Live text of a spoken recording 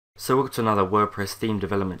So welcome to another WordPress theme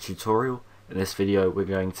development tutorial. In this video we're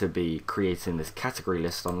going to be creating this category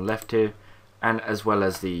list on the left here, and as well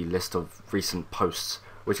as the list of recent posts,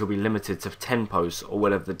 which will be limited to 10 posts or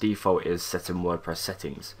whatever the default is set in WordPress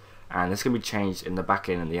settings. And this can be changed in the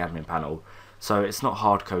backend and the admin panel, so it's not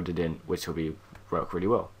hard coded in, which will work really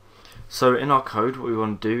well. So in our code, what we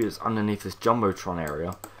want to do is underneath this Jumbotron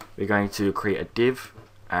area, we're going to create a div,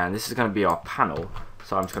 and this is going to be our panel.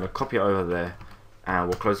 So I'm just going to copy it over there, and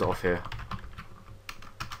we'll close it off here.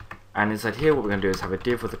 And inside here, what we're going to do is have a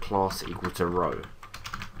div with a class equal to row,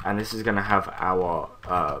 and this is going to have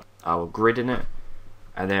our grid in it.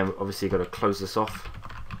 And then obviously you've got to close this off.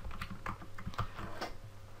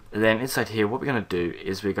 And then inside here, what we're going to do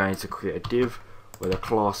is we're going to create a div with a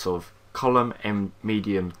class of column and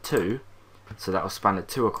medium 2, so that will span it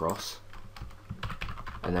 2 across.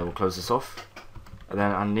 And then we'll close this off. And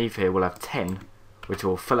then underneath here we'll have 10, which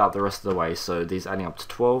will fill out the rest of the way. So these adding up to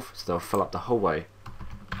 12, so they'll fill up the whole way.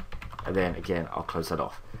 And then again, I'll close that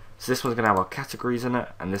off. So this one's going to have our categories in it,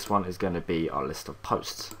 and this one is going to be our list of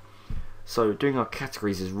posts. So doing our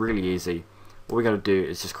categories is really easy. What we're going to do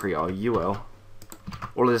is just create our UL.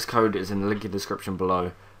 All of this code is in the link in the description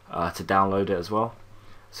below to download it as well.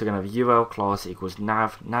 So we're going to have UL class equals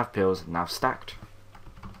nav pills, nav stacked,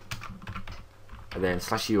 and then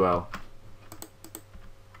 /UL.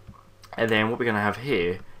 And then what we're going to have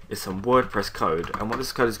here is some WordPress code, and what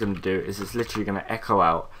this code is going to do is it's literally going to echo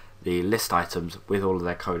out the list items with all of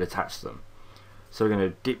their code attached to them. So we're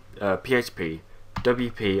going to PHP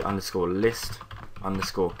WP underscore list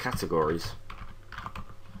underscore categories,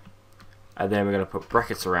 and then we're going to put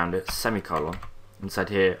brackets around it, semicolon, inside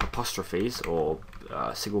here apostrophes or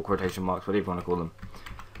single quotation marks, whatever you want to call them,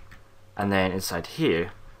 and then inside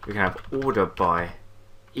here we can have order by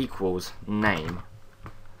equals name,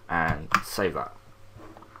 and save that.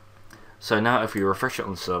 So now if we refresh it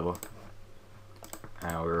on the server,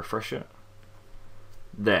 and we refresh it,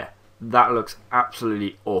 there, that looks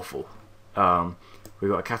absolutely awful.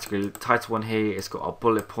 We've got a category title one here, it's got our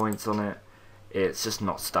bullet points on it, it's just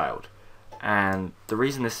not styled. And the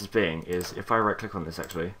reason this is being is, if I right click on this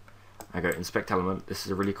actually, I go inspect element, this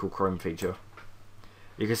is a really cool Chrome feature.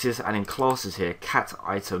 You can see it's adding classes here, cat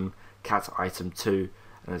item 2,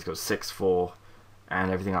 and it's got 6, 4, and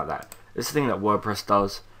everything like that. This is the thing that WordPress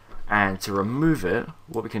does, and to remove it,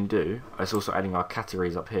 what we can do, it's also adding our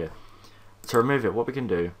categories up here. To remove it, what we can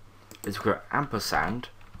do is we put ampersand,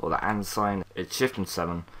 or the and sign, it's shift and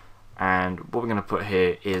 7, and what we're going to put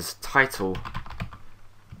here is title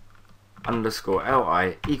underscore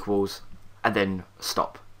li equals, and then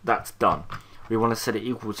stop. That's done. We want to set it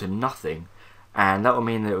equal to nothing, and that will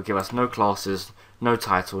mean that it will give us no classes, no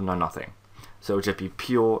title, no nothing. So it will just be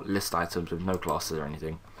pure list items with no classes or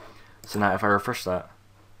anything. So now if I refresh that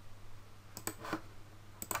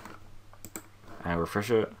and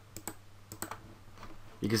refresh it,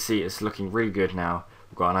 you can see it's looking really good now.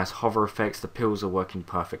 We've got a nice hover effects, the pills are working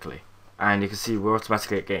perfectly. And you can see we're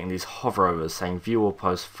automatically getting these hover overs saying view or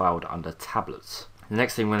post filed under tablets. The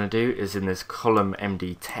next thing we're going to do is in this column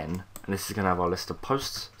MD10, and this is going to have our list of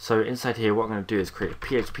posts. So inside here what I'm going to do is create a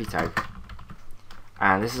PHP tag,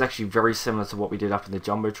 and this is actually very similar to what we did up in the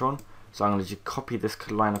Jumbotron. So I'm going to just copy this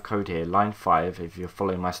line of code here, line 5 if you're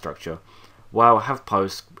following my structure. While I have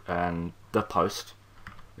post and the post,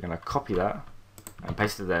 we're going to copy that and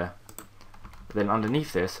paste it there. Then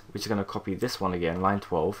underneath this, we're just going to copy this one again, line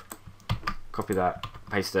 12, copy that,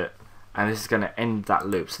 paste it, and this is going to end that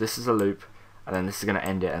loop. So this is a loop, and then this is going to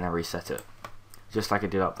end it and then reset it, just like I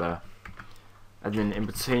did up there. And then in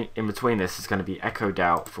between this is going to be echoed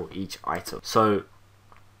out for each item. So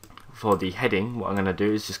for the heading, what I'm going to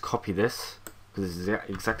do is just copy this, because this is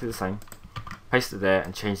exactly the same, paste it there,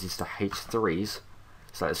 and change these to H3s,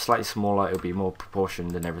 so that it's slightly smaller, it'll be more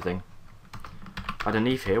proportioned and everything.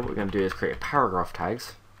 Underneath here, what we're going to do is create paragraph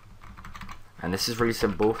tags, and this is really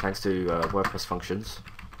simple thanks to WordPress functions.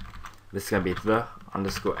 This is going to be the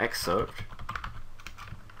underscore excerpt,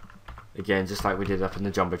 again just like we did up in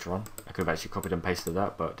the Jumbotron. I could have actually copied and pasted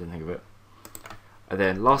that, but didn't think of it. And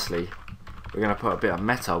then lastly, we're going to put a bit of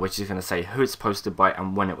meta, which is going to say who it's posted by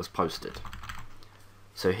and when it was posted.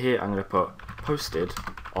 So here I'm going to put posted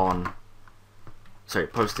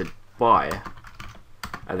by,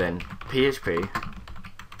 and then PHP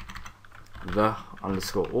the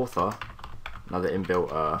underscore author, another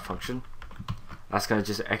inbuilt function. That's going to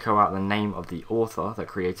just echo out the name of the author that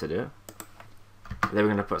created it. And then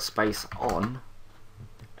we're going to put space on,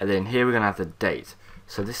 and then here we're going to have the date.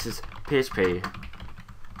 So this is PHP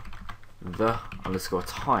the underscore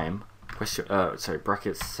time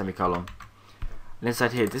brackets semicolon, and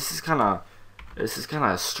inside here this is kind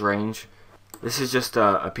of strange. This is just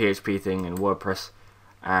a PHP thing in WordPress,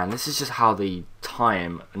 and this is just how the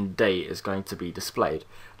time and date is going to be displayed.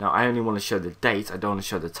 Now I only want to show the date, I don't want to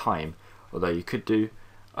show the time, although you could do,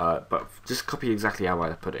 but just copy exactly how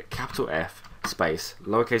I put it. Capital F space,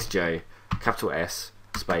 lowercase j, capital S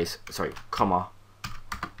space, sorry, comma,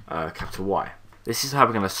 capital Y. This is how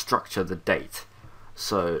we're going to structure the date.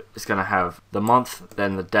 So it's going to have the month,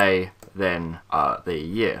 then the day, then the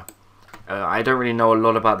year. I don't really know a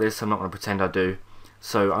lot about this, I'm not going to pretend I do.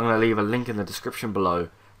 So I'm going to leave a link in the description below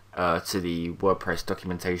to the WordPress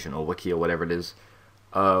documentation or wiki or whatever it is,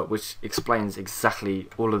 which explains exactly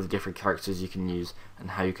all of the different characters you can use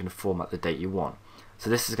and how you can format the date you want. So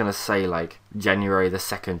this is going to say like January the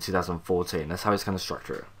 2nd, 2014. That's how it's going to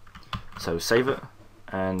structure it. So save it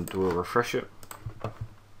and we'll refresh it.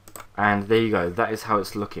 And there you go, that is how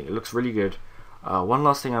it's looking. It looks really good. One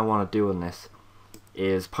last thing I want to do on this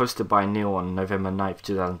is posted by Neil on November 9th,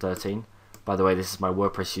 2013. By the way, this is my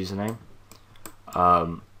WordPress username.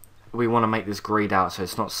 We want to make this grayed out so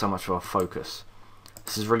it's not so much of a focus.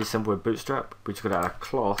 This is really simple with Bootstrap. We just got to add a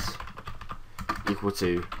class equal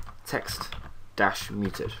to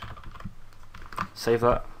text-muted. Save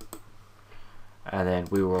that, and then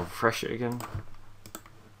we will refresh it again.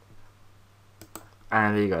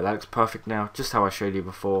 And there you go, that looks perfect now, just how I showed you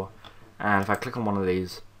before. And if I click on one of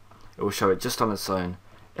these, it will show it just on its own.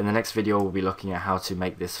 In the next video we'll be looking at how to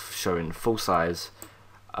make this show in full size,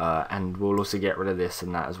 and we'll also get rid of this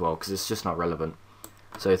and that as well, because it's just not relevant.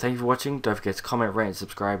 So thank you for watching, don't forget to comment, rate and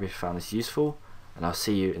subscribe if you found this useful, and I'll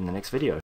see you in the next video.